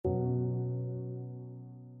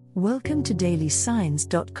Welcome to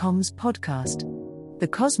dailysigns.com's podcast. The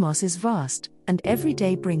cosmos is vast, and every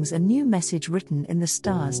day brings a new message written in the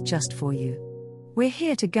stars just for you. We're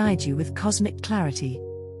here to guide you with cosmic clarity.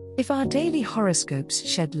 If our daily horoscopes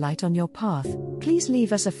shed light on your path, please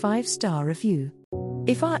leave us a 5-star review.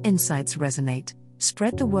 If our insights resonate,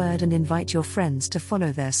 spread the word and invite your friends to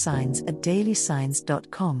follow their signs at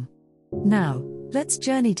dailysigns.com. Now, let's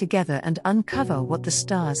journey together and uncover what the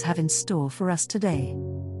stars have in store for us today.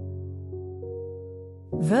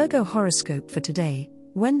 Virgo horoscope for today,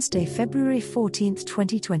 Wednesday, February 14,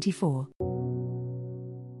 2024.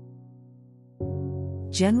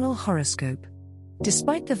 General horoscope.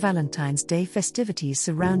 Despite the Valentine's Day festivities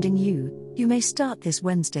surrounding you, you may start this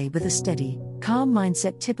Wednesday with a steady, calm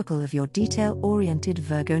mindset typical of your detail-oriented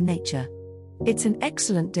Virgo nature. It's an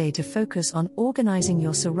excellent day to focus on organizing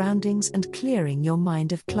your surroundings and clearing your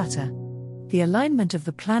mind of clutter. The alignment of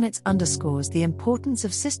the planets underscores the importance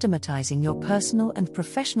of systematizing your personal and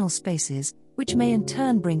professional spaces, which may in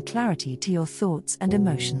turn bring clarity to your thoughts and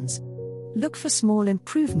emotions. Look for small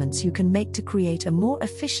improvements you can make to create a more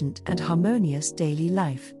efficient and harmonious daily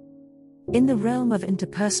life. In the realm of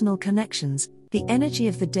interpersonal connections, the energy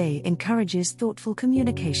of the day encourages thoughtful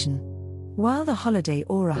communication. While the holiday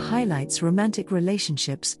aura highlights romantic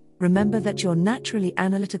relationships, remember that your naturally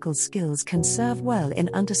analytical skills can serve well in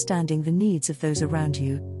understanding the needs of those around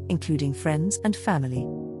you, including friends and family.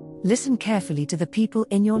 Listen carefully to the people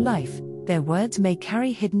in your life, their words may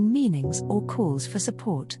carry hidden meanings or calls for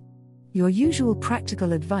support. Your usual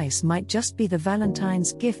practical advice might just be the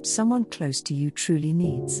Valentine's gift someone close to you truly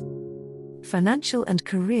needs. Financial and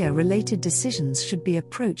career-related decisions should be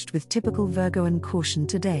approached with typical Virgoan caution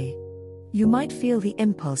today. You might feel the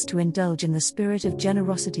impulse to indulge in the spirit of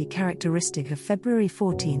generosity characteristic of February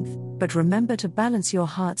 14th, but remember to balance your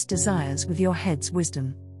heart's desires with your head's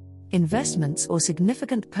wisdom. Investments or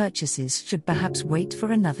significant purchases should perhaps wait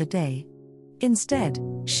for another day. Instead,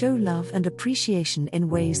 show love and appreciation in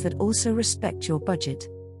ways that also respect your budget.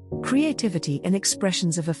 Creativity and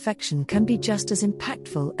expressions of affection can be just as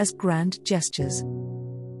impactful as grand gestures.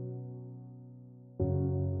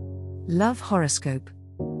 Love horoscope.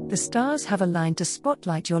 The stars have aligned to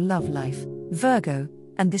spotlight your love life, Virgo,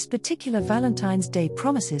 and this particular Valentine's Day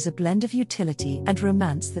promises a blend of utility and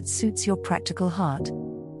romance that suits your practical heart.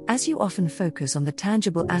 As you often focus on the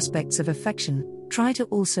tangible aspects of affection, try to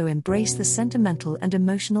also embrace the sentimental and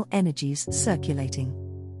emotional energies circulating.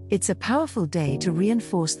 It's a powerful day to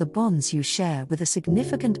reinforce the bonds you share with a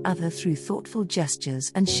significant other through thoughtful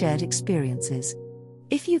gestures and shared experiences.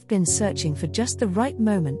 If you've been searching for just the right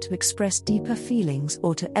moment to express deeper feelings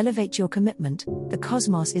or to elevate your commitment, the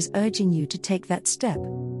cosmos is urging you to take that step.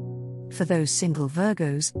 For those single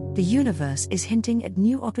Virgos, the universe is hinting at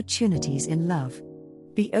new opportunities in love.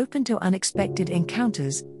 Be open to unexpected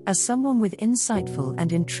encounters, as someone with insightful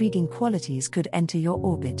and intriguing qualities could enter your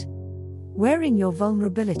orbit. Wearing your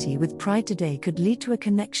vulnerability with pride today could lead to a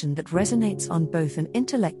connection that resonates on both an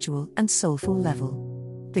intellectual and soulful level.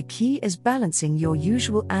 The key is balancing your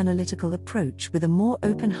usual analytical approach with a more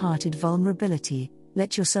open-hearted vulnerability.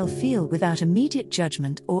 Let yourself feel without immediate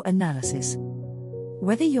judgment or analysis.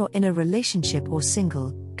 Whether you're in a relationship or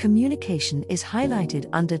single, communication is highlighted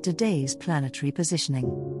under today's planetary positioning.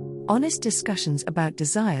 Honest discussions about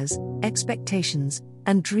desires, expectations,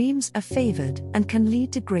 and dreams are favored and can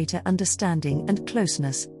lead to greater understanding and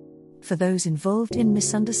closeness. For those involved in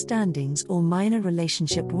misunderstandings or minor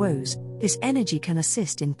relationship woes, this energy can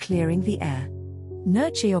assist in clearing the air.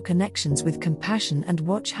 Nurture your connections with compassion and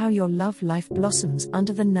watch how your love life blossoms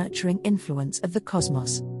under the nurturing influence of the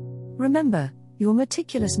cosmos. Remember, your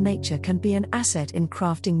meticulous nature can be an asset in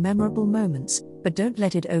crafting memorable moments, but don't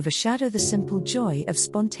let it overshadow the simple joy of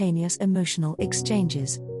spontaneous emotional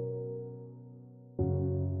exchanges.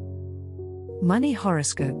 Money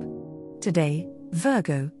horoscope. Today,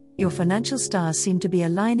 Virgo, your financial stars seem to be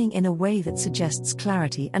aligning in a way that suggests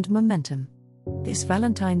clarity and momentum. This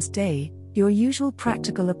Valentine's Day, your usual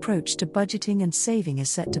practical approach to budgeting and saving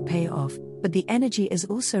is set to pay off, but the energy is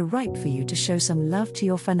also ripe for you to show some love to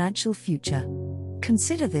your financial future.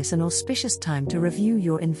 Consider this an auspicious time to review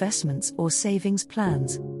your investments or savings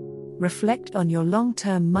plans. Reflect on your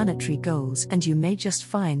long-term monetary goals, and you may just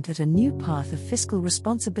find that a new path of fiscal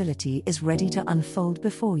responsibility is ready to unfold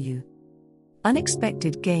before you.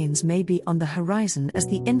 Unexpected gains may be on the horizon as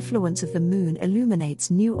the influence of the moon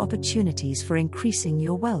illuminates new opportunities for increasing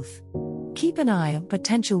your wealth. Keep an eye on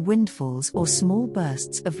potential windfalls or small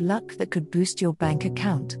bursts of luck that could boost your bank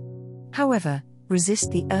account. However,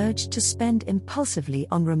 resist the urge to spend impulsively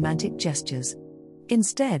on romantic gestures.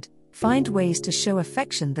 Instead, find ways to show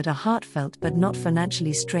affection that are heartfelt but not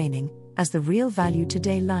financially straining, as the real value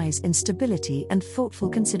today lies in stability and thoughtful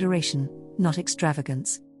consideration, not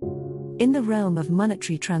extravagance. In the realm of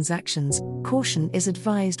monetary transactions, caution is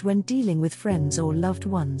advised when dealing with friends or loved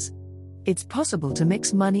ones. It's possible to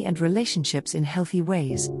mix money and relationships in healthy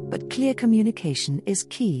ways, but clear communication is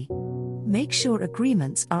key. Make sure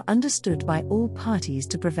agreements are understood by all parties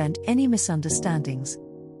to prevent any misunderstandings.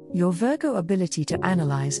 Your Virgo ability to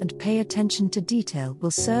analyze and pay attention to detail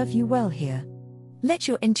will serve you well here. Let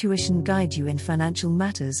your intuition guide you in financial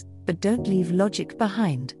matters, but don't leave logic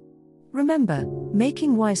behind. Remember,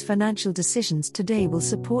 making wise financial decisions today will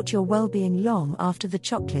support your well-being long after the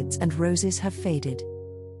chocolates and roses have faded.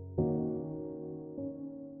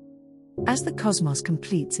 As the cosmos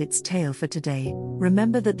completes its tale for today,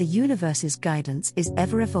 remember that the universe's guidance is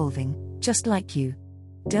ever evolving, just like you.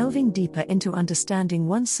 Delving deeper into understanding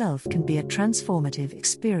oneself can be a transformative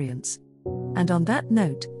experience. And on that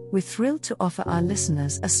note, we're thrilled to offer our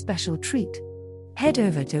listeners a special treat. Head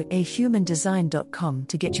over to ahumandesign.com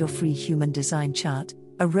to get your free human design chart,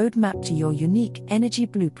 a roadmap to your unique energy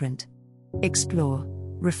blueprint. Explore,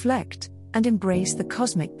 reflect, and embrace the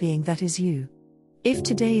cosmic being that is you. If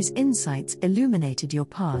today's insights illuminated your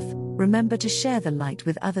path, remember to share the light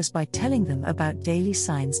with others by telling them about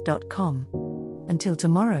dailysigns.com. Until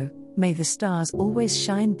tomorrow, may the stars always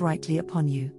shine brightly upon you.